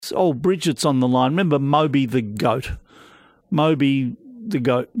Yes. Oh, Bridget's on the line. Remember Moby the goat? Moby the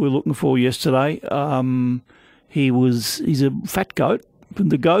goat we were looking for yesterday. He's a fat goat.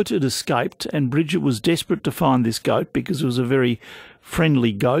 The goat had escaped, and Bridget was desperate to find this goat because it was a very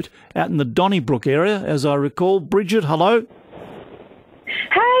friendly goat out in the Donnybrook area, as I recall. Bridget, hello.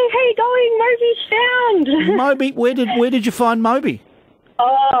 Hey, how you going? Moby's found. Moby, where did you find Moby?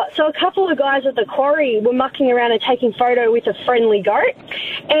 So a couple of guys at the quarry were mucking around and taking photo with a friendly goat,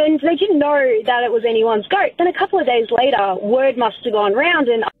 and they didn't know that it was anyone's goat. Then a couple of days later, word must have gone round,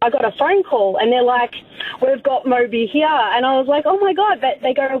 and I got a phone call, and they're like, "We've got Moby here," and I was like, "Oh my God!" But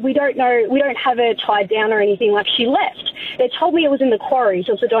they go, "We don't know, we don't have her tied down or anything. Like, she left." They told me it was in the quarry,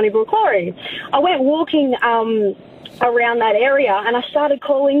 so it's the Donnybrook quarry. I went walking around that area, and I started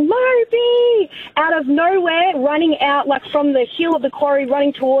calling Moby out of nowhere, running out like from the hill of the quarry,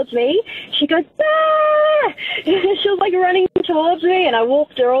 running towards me. She goes, "Ah!" She was like running towards me, and I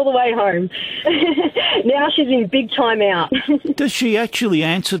walked her all the way home. Now she's in big time out. Does she actually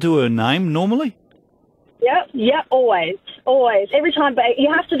answer to her name normally? Yep, always. Every time, but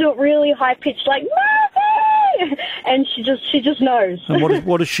you have to do it really high pitched, like Moby, and she just knows. And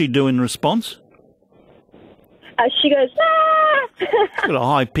what does she do in response? She goes, "Ah!" It's got a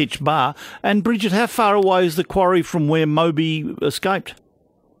high-pitched bar. And, Bridget, how far away is the quarry from where Moby escaped?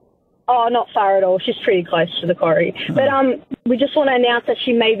 Oh, not far at all. She's pretty close to the quarry. Oh. But we just want to announce that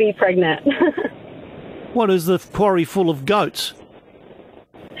she may be pregnant. What, is the quarry full of goats?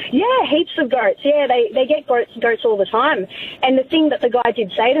 Yeah, heaps of goats. Yeah, they get goats all the time. And the thing that the guy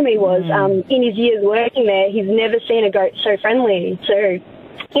did say to me was, in his years working there, he's never seen a goat so friendly. So...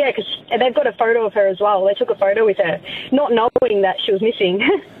 yeah, because they've got a photo of her as well. They took a photo with her, not knowing that she was missing.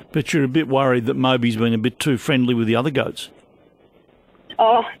 But you're a bit worried that Moby's been a bit too friendly with the other goats.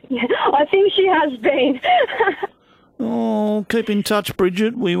 Oh, yeah, I think she has been. Oh, keep in touch,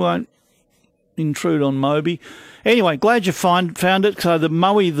 Bridget. We won't intrude on Moby. Anyway, glad you found it. So the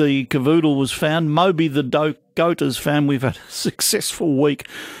Moe the cavoodle was found. Moby the goat is found. We've had a successful week.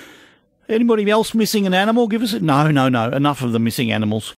 Anybody else missing an animal? Give us it. No. Enough of the missing animals.